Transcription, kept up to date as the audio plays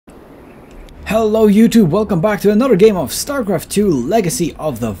Hello YouTube, welcome back to another game of Starcraft 2 Legacy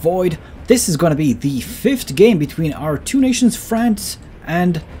of the Void. This is going to be the 5th game between our two nations, France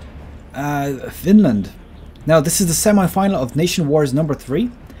and Finland. Now this is the semi-final of Nation Wars number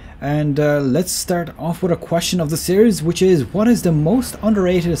 3. And let's start off with a question of the series, which is, what is the most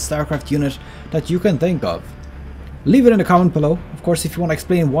underrated Starcraft unit that you can think of? Leave it in the comment below. Of course, if you want to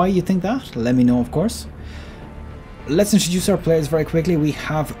explain why you think that, let me know, of course. Let's introduce our players very quickly. We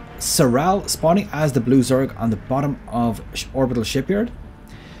have Serral spawning as the blue Zerg on the bottom of Orbital Shipyard.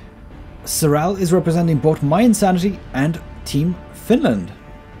 Serral is representing both mYinsanity and Team Finland.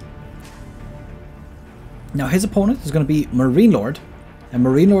 Now his opponent is going to be MarineLorD, and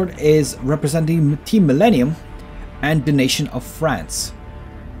MarineLorD is representing Team Millennium and the nation of France.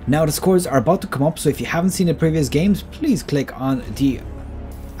 Now the scores are about to come up, so if you haven't seen the previous games, please click on the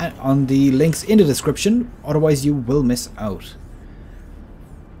links in the description, otherwise you will miss out.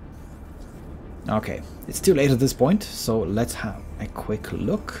 Okay, it's too late at this point, so let's have a quick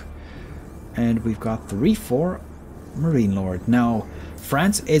look. And we've got 3 for MarineLorD. Now,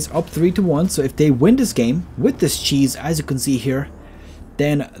 France is up 3-1, so if they win this game with this cheese, as you can see here,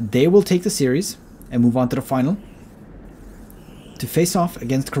 then they will take the series and move on to the final to face off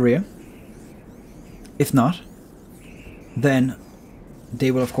against Korea. If not, then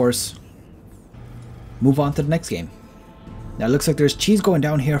they will of course move on to the next game. Now it looks like there's cheese going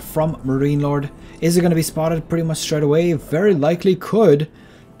down here from MarineLorD. Is it going to be spotted pretty much straight away? Very likely could.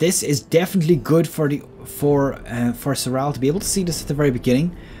 This is definitely good for Serral to be able to see this at the very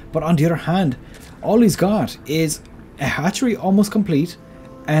beginning. But on the other hand, all he's got is a hatchery almost complete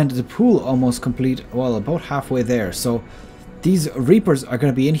and the pool almost complete. Well, about halfway there. So these Reapers are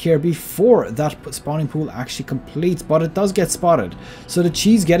going to be in here before that spawning pool actually completes. But it does get spotted. So the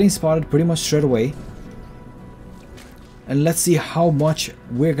cheese getting spotted pretty much straight away. And let's see how much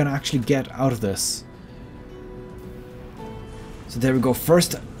we're going to actually get out of this. So there we go.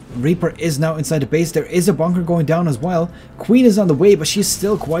 First Reaper is now inside the base. There is a bunker going down as well. Queen is on the way, but she's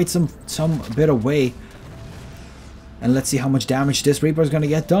still quite some bit away. And let's see how much damage this Reaper is going to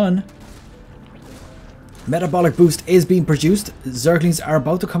get done. Metabolic boost is being produced. Zerglings are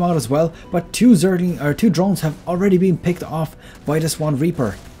about to come out as well, but two drones have already been picked off by this one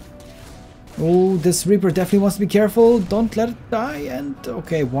Reaper. Oh, this Reaper definitely wants to be careful. Don't let it die. And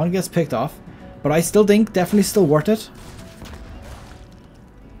okay, one gets picked off. But I still think definitely still worth it.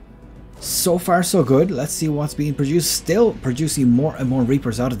 So far so good. Let's see what's being produced. Still producing more and more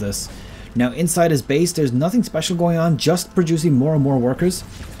Reapers out of this. Now inside his base there's nothing special going on. Just producing more and more workers.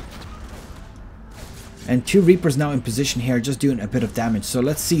 And 2 Reapers now in position here, just doing a bit of damage. So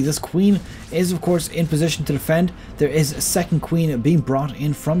let's see, this Queen is of course in position to defend. There is a second Queen being brought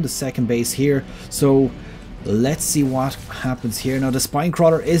in from the second base here. So let's see what happens here. Now the Spine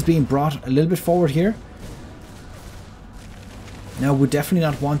Crawler is being brought a little bit forward here. Now we definitely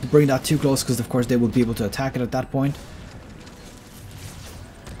not want to bring that too close, because of course they will be able to attack it at that point.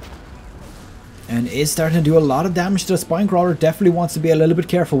 And is starting to do a lot of damage to the Spine Crawler. Definitely wants to be a little bit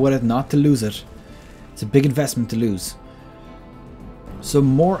careful with it, not to lose it. It's a big investment to lose. So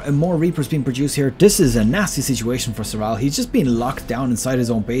more and more Reapers being produced here. This is a nasty situation for Serral. He's just being locked down inside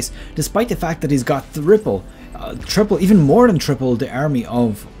his own base, despite the fact that he's got triple, even more than triple the army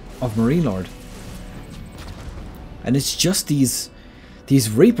of MarineLorD. And it's just these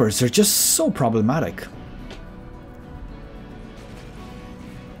Reapers are just so problematic.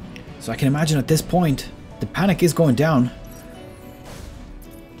 So I can imagine at this point the panic is going down.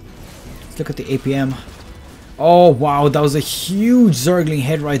 Let's look at the APM. Oh wow, that was a huge Zergling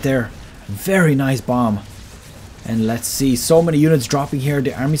head right there. Very nice bomb. And let's see, so many units dropping here.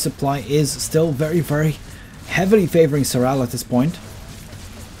 The army supply is still very, very heavily favoring Serral at this point.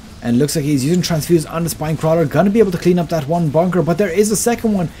 And looks like he's using Transfuse on the Spine Crawler. Gonna be able to clean up that one bunker, but there is a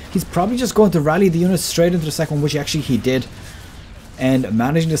second one. He's probably just going to rally the units straight into the second one, which actually he did. And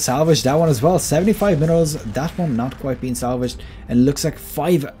managing to salvage that one as well. 75 minerals, that one not quite being salvaged. And looks like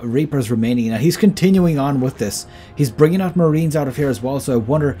 5 Reapers remaining. Now he's continuing on with this. He's bringing out Marines out of here as well. So I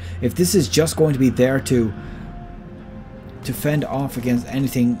wonder if this is just going to be there to fend off against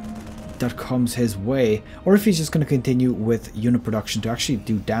anything that comes his way. Or if he's just going to continue with unit production to actually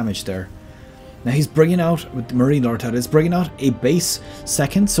do damage there. Now he's bringing out, with the MarineLorD that is, bringing out a base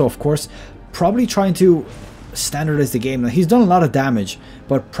second. So of course, probably trying to standardize the game. Now he's done a lot of damage,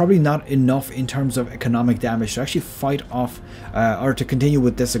 but probably not enough in terms of economic damage to actually fight off or to continue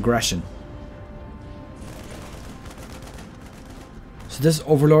with this aggression. So this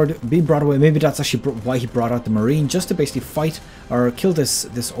Overlord being brought away, maybe that's actually why he brought out the Marine, just to basically fight or kill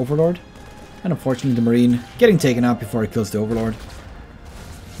this Overlord. And unfortunately the Marine getting taken out before he kills the Overlord.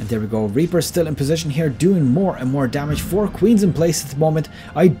 And there we go, Reaper still in position here, doing more and more damage. 4 queens in place at the moment.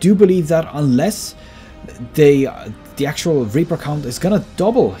 I do believe that unless the actual Reaper count is gonna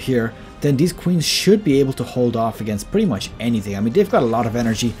double here, then these queens should be able to hold off against pretty much anything. I mean, they've got a lot of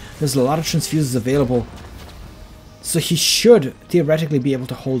energy, there's a lot of transfuses available, so he should theoretically be able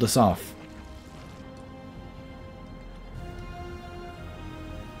to hold us off.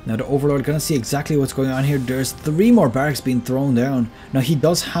 Now the Overlord gonna see exactly what's going on here. There's 3 more barracks being thrown down. Now he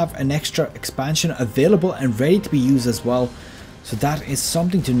does have an extra expansion available and ready to be used as well, so that is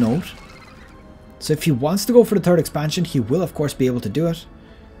something to note. So if he wants to go for the 3rd expansion, he will of course be able to do it.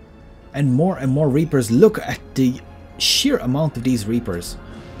 And more Reapers. Look at the sheer amount of these Reapers.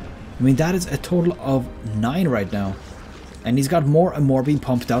 I mean, that is a total of 9 right now, and he's got more and more being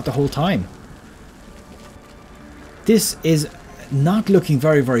pumped out the whole time. This is not looking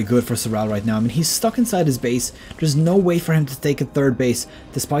very good for Serral right now. I mean, he's stuck inside his base. There's no way for him to take a 3rd base,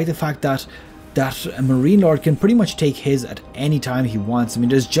 despite the fact that a MarineLorD can pretty much take his at any time he wants. I mean,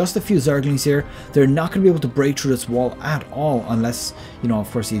 there's just a few Zerglings here. They're not going to be able to break through this wall at all, unless, you know, of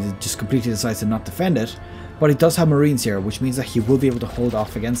course he just completely decides to not defend it. But he does have Marines here, which means that he will be able to hold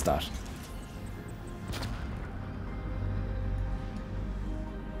off against that.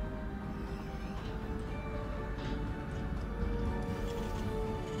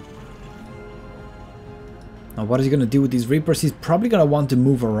 Now what is he going to do with these Reapers? He's probably going to want to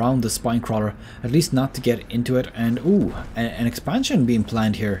move around the Spinecrawler, at least not to get into it. And ooh, an expansion being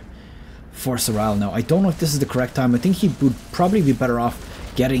planned here for Serral. Now I don't know if this is the correct time. I think he would probably be better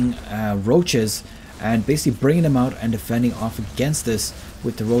off getting roaches and basically bringing them out and defending off against this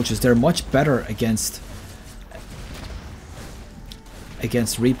with the roaches. They're much better against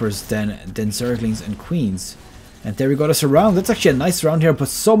Reapers than Zerglings and Queens. And there we go, this round. That's actually a nice round here, but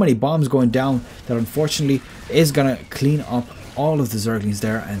so many bombs going down that unfortunately is going to clean up all of the Zerglings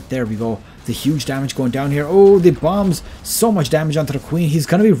there. And there we go, the huge damage going down here. Oh, the bombs, so much damage onto the Queen. He's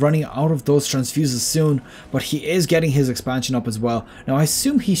going to be running out of those transfuses soon, but he is getting his expansion up as well. Now I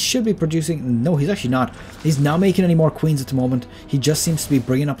assume he should be producing, no, he's actually not. He's not making any more Queens at the moment. He just seems to be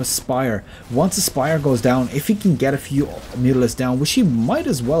bringing up a Spire. Once a Spire goes down, if he can get a few Mutilates down, which he might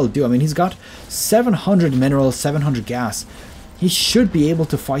as well do. I mean, he's got 700 minerals, 700 gas. He should be able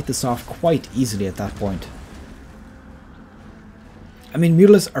to fight this off quite easily at that point. I mean,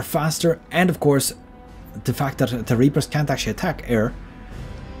 Mutilates are faster, and of course, the fact that the Reapers can't actually attack air,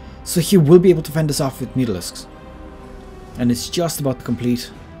 so he will be able to fend this off with Mutilates. And it's just about to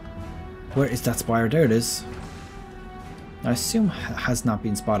complete. Where is that Spire? There it is. I assume it has not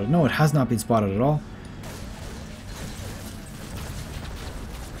been spotted. No, it has not been spotted at all.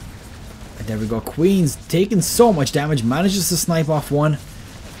 And there we go. Queen's taking so much damage, manages to snipe off one.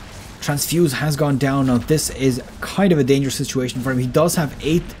 Transfuse has gone down. Now this is kind of a dangerous situation for him. He does have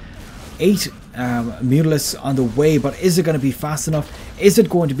eight Mutilates on the way, but is it going to be fast enough? Is it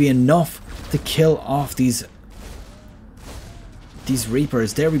going to be enough to kill off these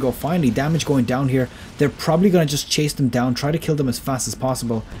Reapers? There we go, finally damage going down here. They're probably going to just chase them down, try to kill them as fast as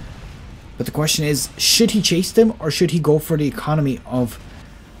possible. But the question is, should he chase them or should he go for the economy of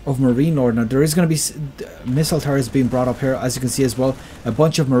MarineLorD? Now there is going to be missile turrets being brought up here, as you can see as well. A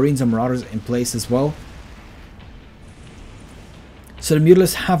bunch of Marines and Marauders in place as well. So the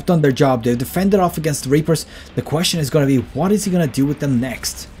Mutilates have done their job. They've defended off against the Reapers. The question is going to be, what is he going to do with them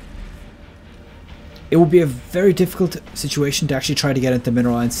next? It will be a very difficult situation to actually try to get into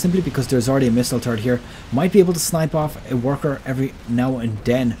mineral lines, simply because there's already a missile turret here. Might be able to snipe off a worker every now and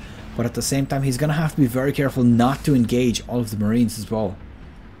then, but at the same time he's going to have to be very careful not to engage all of the Marines as well.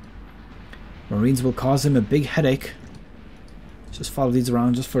 Marines will cause him a big headache. Just follow these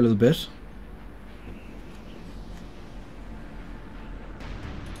around just for a little bit.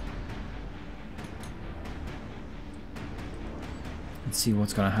 Let's see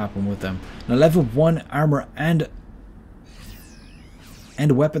what's going to happen with them. Now level 1 armor and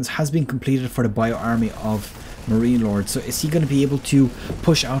weapons has been completed for the bio army of MarineLorD. So is he going to be able to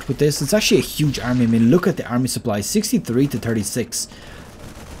push out with this? It's actually a huge army. I mean, look at the army supply, 63 to 36.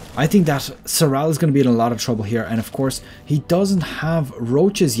 I think that Serral is going to be in a lot of trouble here, and of course he doesn't have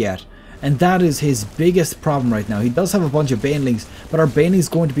roaches yet, and that is his biggest problem right now. He does have a bunch of banelings, but are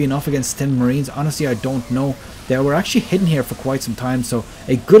banelings going to be enough against 10 Marines? Honestly, I don't know. They were actually hidden here for quite some time, so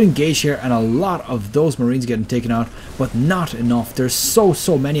a good engage here and a lot of those Marines getting taken out, but not enough. There's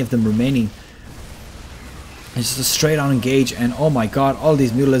so many of them remaining. It's just a straight on engage, and oh my god, all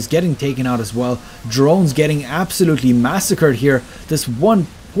these Mutilates getting taken out as well. Drones getting absolutely massacred here. This one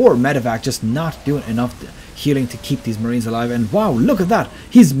poor medevac just not doing enough. healing to keep these Marines alive. And wow, look at that.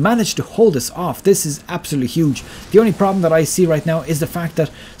 He's managed to hold this off. This is absolutely huge. The only problem that I see right now is the fact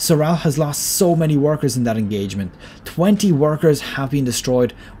that Serral has lost so many workers in that engagement. 20 workers have been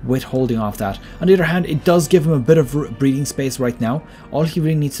destroyed with holding off that. On the other hand, it does give him a bit of breathing space right now. All he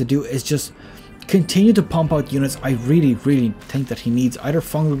really needs to do is just continue to pump out units. I really think that he needs either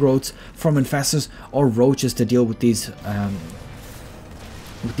fungal growths from infestors or roaches to deal with these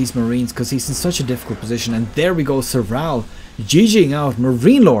Marines, because he's in such a difficult position. And there we go, Serral GGing out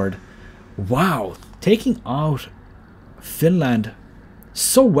MarineLorD. Wow, taking out Finland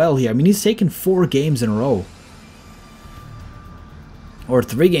so well here. I mean, he's taken 4 games in a row, or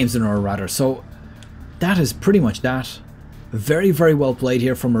 3 games in a row rather. So that is pretty much that. Very well played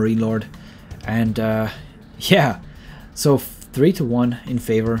here from MarineLorD. And yeah, so 3-1 in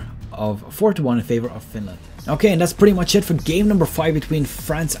favor of 4-1 in favor of Finland. Okay, and that's pretty much it for game number 5 between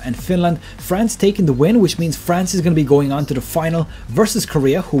France and Finland. France taking the win, which means France is going to be going on to the final versus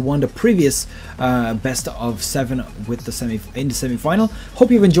Korea, who won the previous best of 7 with the in the semi-final.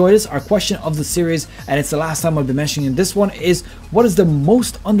 Hope you've enjoyed this. Our question of the series, and it's the last time I'll be mentioning this one, is what is the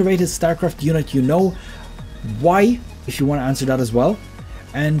most underrated StarCraft unit you know? Why, if you want to answer that as well.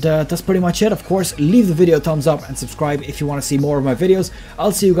 And that's pretty much it. Of course, leave the video a thumbs up and subscribe if you want to see more of my videos.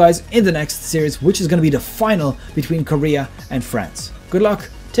 I'll see you guys in the next series, which is going to be the final between Korea and France. Good luck,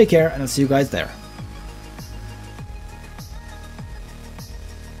 take care, and I'll see you guys there.